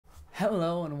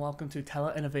Hello and welcome to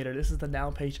PolyInnovator. This is the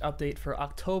Now Page update for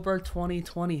October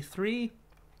 2023,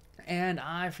 and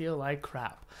I feel like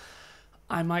crap.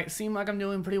 I might seem like I'm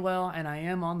doing pretty well, and I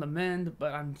am on the mend,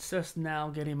 but I'm just now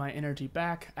getting my energy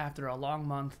back after a long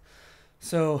month.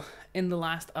 So, in the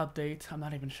last update, I'm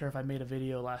not even sure if I made a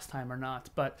video last time or not,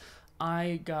 but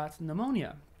I got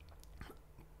pneumonia.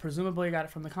 Presumably, I got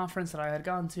it from the conference that I had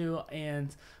gone to,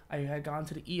 and I had gone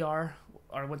to the ER,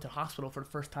 or went to hospital for the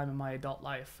first time in my adult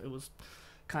life. It was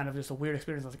kind of just a weird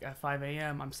experience. I was like, at 5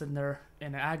 a.m., I'm sitting there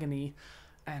in agony,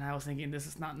 and I was thinking, this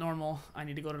is not normal. I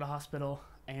need to go to the hospital.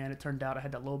 And it turned out I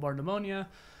had that low-bar pneumonia,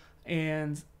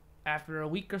 and after a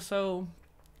week or so,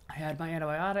 I had my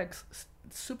antibiotics,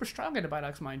 super strong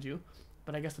antibiotics, mind you,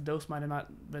 but I guess the dose might have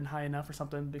not been high enough or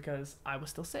something because I was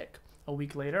still sick. A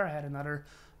week later, I had another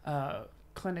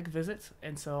clinic visit,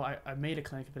 and so I made a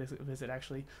clinic visit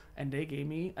actually, and they gave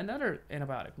me another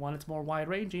antibiotic. One that's more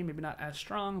wide-ranging, maybe not as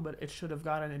strong, but it should have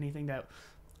gotten anything that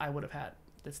I would have had.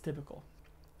 That's typical.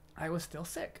 I was still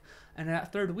sick, and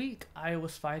that third week I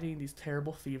was fighting these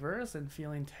terrible fevers and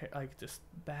feeling like just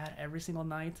bad every single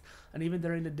night, and even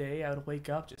during the day I would wake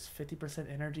up just 50%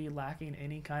 energy, lacking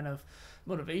any kind of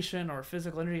motivation or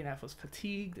physical energy, and I was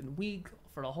fatigued and weak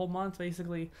for the whole month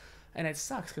basically. And it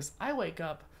sucks because I wake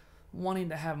up wanting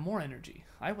to have more energy.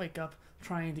 I wake up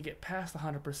trying to get past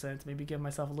 100%, maybe give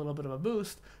myself a little bit of a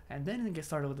boost, and then get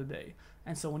started with the day.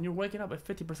 And so when you're waking up at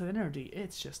 50% energy,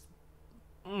 it's just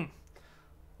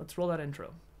Let's roll that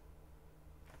intro.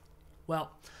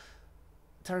 Well,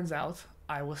 turns out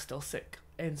I was still sick.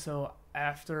 And so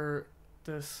after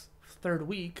this third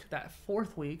week, that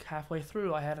fourth week, halfway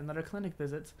through, I had another clinic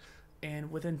visit.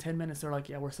 And within 10 minutes, they're like,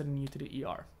 yeah, we're sending you to the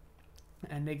ER.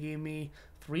 And they gave me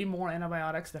 3 more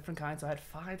antibiotics, different kinds. I had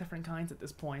 5 different kinds at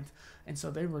this point. And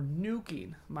so they were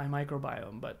nuking my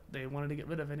microbiome, but they wanted to get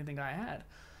rid of anything I had.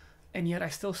 And yet I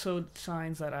still showed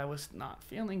signs that I was not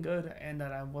feeling good and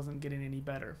that I wasn't getting any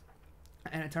better.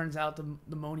 And it turns out the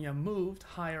pneumonia moved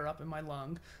higher up in my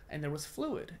lung, and there was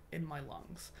fluid in my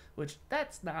lungs, which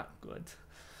that's not good.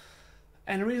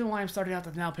 And the reason why I'm starting out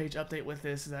the Now Page update with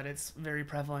this is that it's very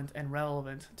prevalent and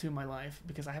relevant to my life,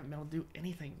 because I haven't been able to do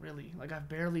anything really. Like, I've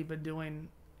barely been doing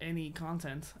any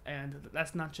content, and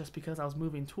that's not just because I was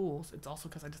moving tools, it's also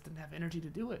because I just didn't have energy to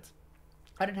do it.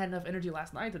 I didn't have enough energy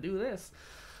last night to do this.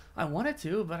 I wanted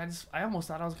to, but I almost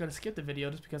thought I was going to skip the video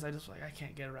just because I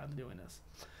can't get around to doing this.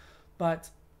 But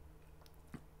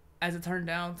as it turned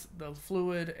out, the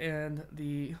fluid and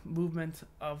the movement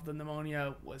of the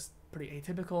pneumonia was pretty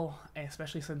atypical,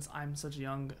 especially since I'm such a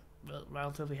young,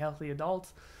 relatively healthy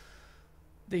adult.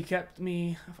 They kept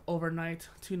me overnight,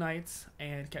 2 nights,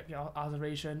 and kept me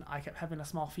observation. I kept having a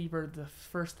small fever the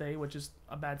first day, which is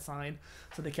a bad sign,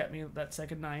 so they kept me that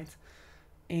second night.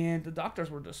 And the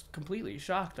doctors were just completely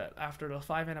shocked that after the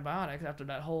 5 antibiotics, after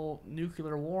that whole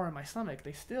nuclear war in my stomach,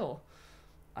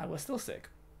 I was still sick.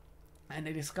 And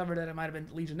they discovered that it might have been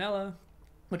Legionella,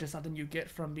 which is something you get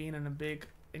from being in a big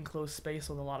enclosed space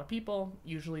with a lot of people,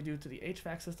 usually due to the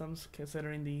HVAC systems,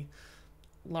 considering the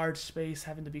large space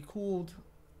having to be cooled.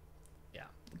 Yeah,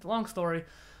 it's a long story,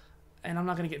 and I'm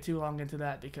not going to get too long into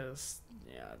that because,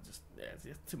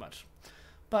 it's too much.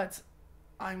 But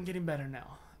I'm getting better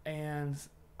now, and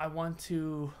I want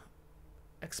to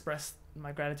express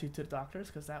my gratitude to the doctors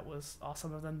because that was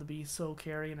awesome of them to be so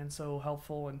caring and so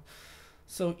helpful and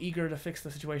so eager to fix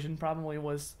the situation. Probably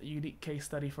was a unique case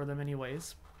study for them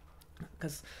anyways,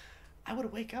 because I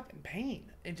would wake up in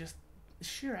pain and just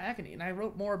sheer agony, and I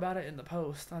wrote more about it in the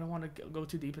post. I don't want to go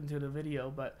too deep into the video,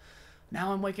 but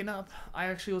now I'm waking up. I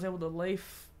actually was able to lay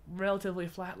relatively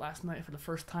flat last night for the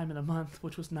first time in a month,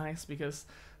 which was nice because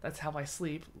that's how I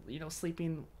sleep.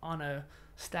 Sleeping on a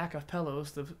stack of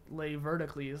pillows to lay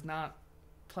vertically is not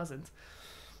pleasant.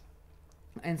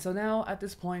 And so now at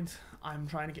this point, I'm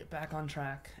trying to get back on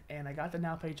track, and I got the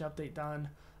Now Page update done.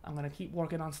 I'm going to keep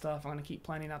working on stuff. I'm going to keep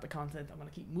planning out the content. I'm going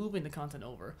to keep moving the content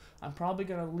over. I'm probably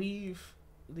going to leave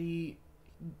the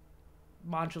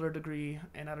modular degree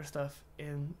and other stuff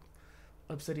in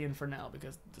Obsidian for now,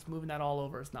 because just moving that all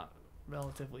over is not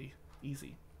relatively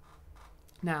easy.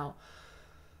 Now,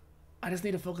 I just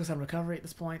need to focus on recovery at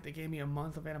this point. They gave me a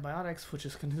month of antibiotics, which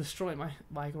is going to destroy my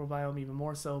microbiome even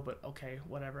more so, but okay,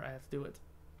 whatever, I have to do it.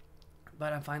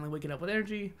 But I'm finally waking up with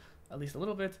energy, at least a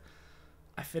little bit.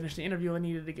 I finished the interview I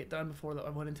needed to get done before I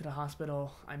went into the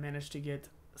hospital. I managed to get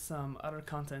some other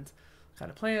content kind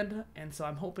of planned, and so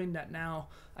I'm hoping that now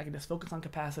I can just focus on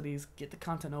capacities, get the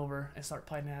content over, and start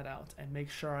planning that out, and make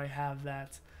sure I have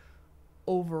that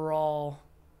overall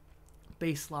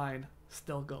baseline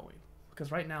still going. Because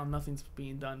right now nothing's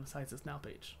being done besides this Now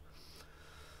Page.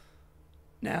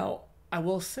 Now, I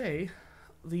will say,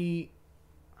 the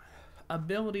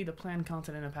ability to plan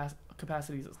content in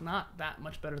capacities is not that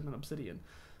much better than Obsidian,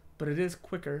 but it is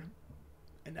quicker,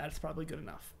 and that's probably good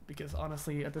enough, because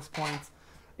honestly at this point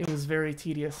it was very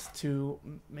tedious to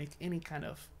make any kind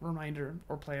of reminder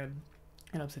or plan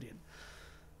in Obsidian.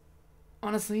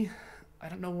 Honestly, I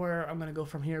don't know where I'm going to go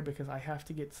from here, because I have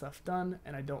to get stuff done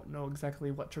and I don't know exactly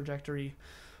what trajectory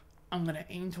I'm going to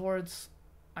aim towards.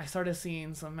 I started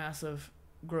seeing some massive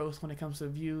growth when it comes to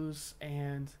views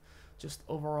and just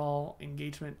overall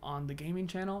engagement on the gaming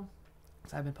channel.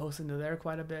 So I've been posting to there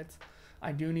quite a bit.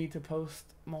 I do need to post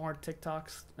more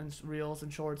TikToks and Reels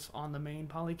and Shorts on the main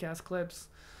Polycast clips,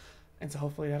 and so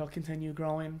hopefully that'll continue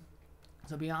growing.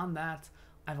 So beyond that,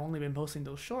 I've only been posting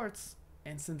those shorts,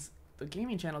 and since the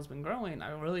gaming channel's been growing,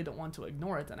 I really don't want to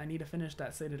ignore it, and I need to finish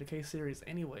that State of Decay series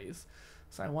anyways.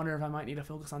 So I wonder if I might need to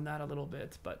focus on that a little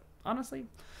bit. But honestly,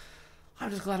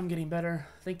 I'm just glad I'm getting better.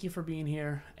 Thank you for being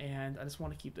here, and I just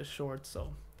want to keep this short,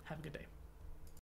 so have a good day.